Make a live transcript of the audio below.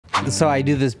So I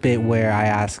do this bit where I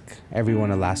ask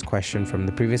everyone a last question from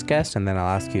the previous guest, and then I'll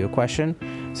ask you a question.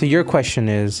 So your question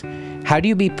is, how do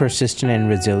you be persistent and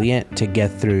resilient to get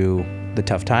through the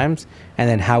tough times? And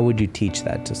then how would you teach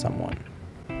that to someone?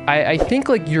 I think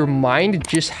like your mind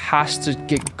just has to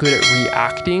get good at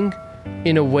reacting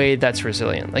in a way that's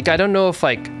resilient. Like, I don't know if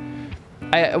like,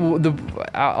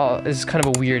 it's kind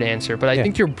of a weird answer, but I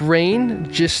think your brain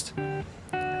just,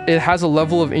 it has a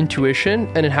level of intuition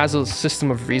and it has a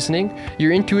system of reasoning.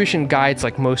 Your intuition guides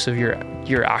like most of your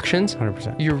actions.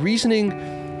 100%. Your reasoning,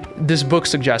 this book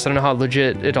suggests, I don't know how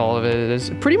legit all of it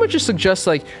is, pretty much just suggests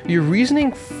like your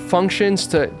reasoning functions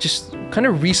to just kind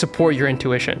of re-support your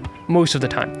intuition most of the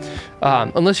time,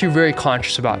 unless you're very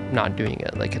conscious about not doing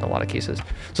it, like in a lot of cases.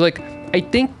 So like, I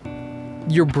think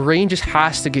your brain just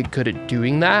has to get good at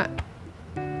doing that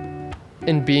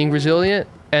and being resilient,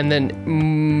 and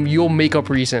then you'll make up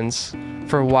reasons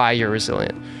for why you're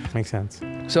resilient. Makes sense.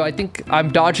 So I think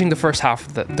I'm dodging the first half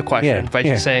of the question by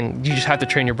just saying you just have to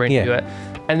train your brain to do it.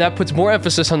 And that puts more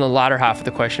emphasis on the latter half of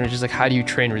the question, which is like, how do you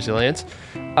train resilience?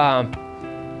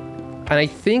 And I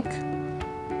think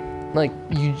like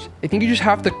you just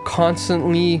have to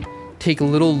constantly take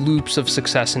little loops of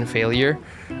success and failure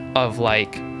of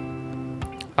like,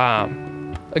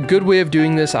 a good way of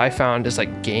doing this I found is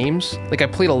like games. Like I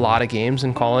played a lot of games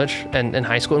in college and in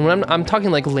high school. And when I'm talking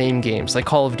like lame games, like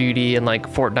Call of Duty and like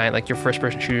Fortnite, like your first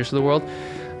person shooters of the world.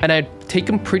 And I'd take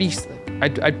them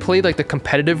I'd play like the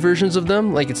competitive versions of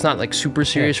them. Like it's not like super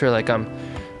serious or like,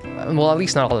 well, at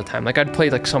least not all the time. Like I'd play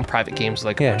like some private games,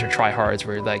 like a bunch of tryhards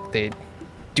where like they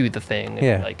do the thing.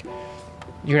 And, like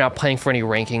you're not playing for any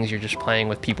rankings. You're just playing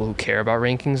with people who care about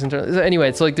rankings. And anyway,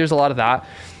 it's like, there's a lot of that.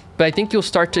 But I think you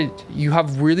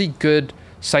have really good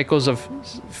cycles of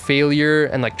failure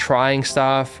and like trying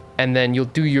stuff, and then you'll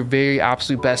do your very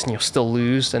absolute best and you'll still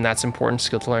lose. And that's important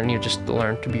skill to learn. You just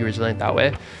learn to be resilient that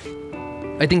way.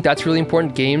 I think that's really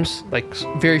important. Games, like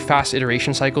very fast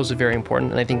iteration cycles are very important.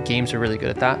 And I think games are really good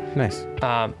at that. Nice.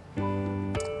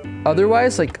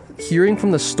 Otherwise, like hearing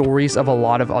from the stories of a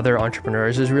lot of other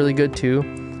entrepreneurs is really good too.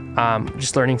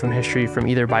 Just learning from history, from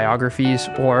either biographies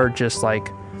or just like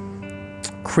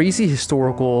crazy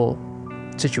historical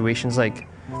situations. Like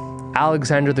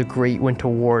Alexander the Great went to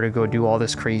war to go do all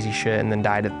this crazy shit and then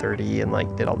died at 30 and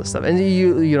like did all this stuff. And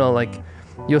you know, like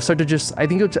you'll start to just, I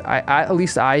think at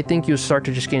least I think you'll start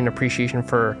to just gain an appreciation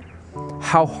for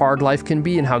how hard life can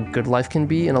be and how good life can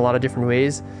be in a lot of different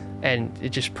ways. And it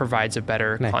just provides a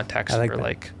better context for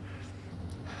like,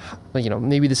 you know,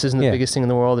 maybe this isn't the biggest thing in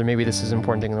the world, or maybe this is an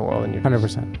important thing in the world. And you're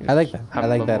 100%. I like that. I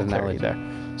like that analogy there.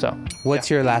 So what's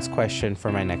your last question for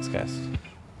my next guest?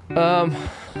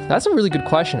 That's a really good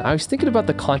question. I was thinking about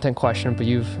the content question, but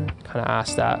you've kind of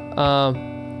asked that.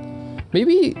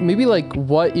 Maybe like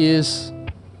who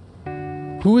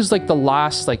is like the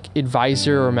last like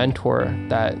advisor or mentor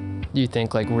that you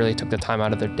think like really took the time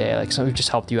out of their day? Like someone who just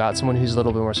helped you out, someone who's a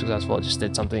little bit more successful, just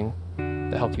did something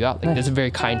that helped you out. Like it's a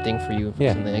very kind thing for you.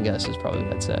 Something, I guess, is probably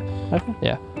what I'd say. Okay.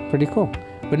 Yeah. Pretty cool.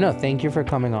 But no, thank you for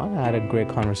coming on. I had a great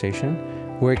conversation.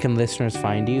 Where can listeners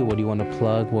find you? What do you want to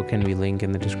plug? What can we link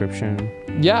in the description?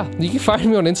 Yeah, you can find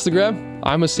me on Instagram.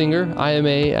 I'm a singer.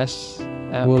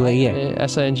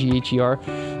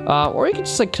 IMASSINGHER. Or you can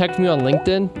just like connect with me on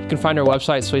LinkedIn. You can find our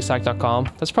website, swaystack.com.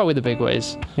 That's probably the big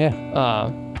ways.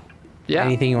 Yeah.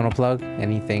 Anything you want to plug?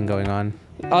 Anything going on?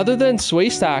 Other than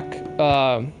Swaystack,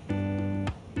 are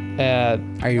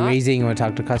you raising? You want to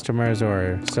talk to customers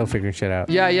or still figuring shit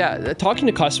out? Yeah. Talking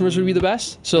to customers would be the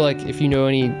best. So like if you know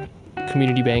any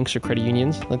community banks or credit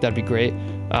unions, like that'd be great.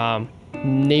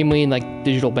 Namely in like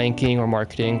digital banking or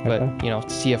marketing, but you know,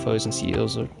 CFOs and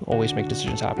CEOs will always make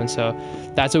decisions happen. So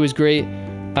that's always great.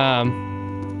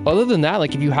 Other than that,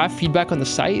 like if you have feedback on the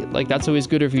site, like that's always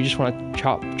good. Or if you just want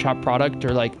to chop product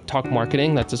or like talk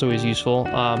marketing, that's just always useful.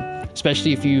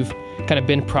 Especially if you've kind of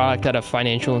been product at a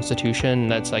financial institution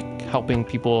that's like helping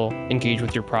people engage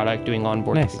with your product, doing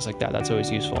onboarding, things like that. That's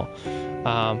always useful.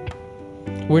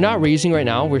 We're not raising right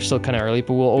now. We're still kind of early,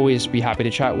 but we'll always be happy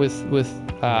to chat with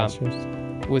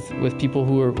people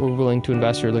who are willing to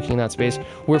invest or looking in that space.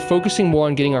 We're focusing more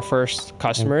on getting our first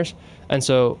customers. And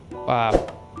so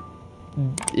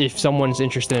if someone's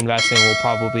interested in investing, we'll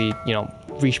probably, you know,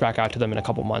 reach back out to them in a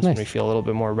couple months when we feel a little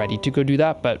bit more ready to go do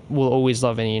that. But we'll always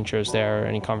love any intros there or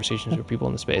any conversations with people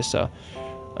in the space. So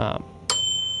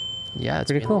yeah,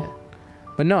 it's pretty cool.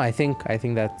 But no, I think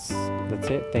that's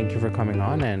it. Thank you for coming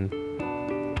on, and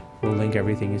we'll link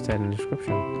everything you said in the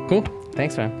description. Cool.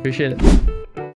 Thanks, man. Appreciate it.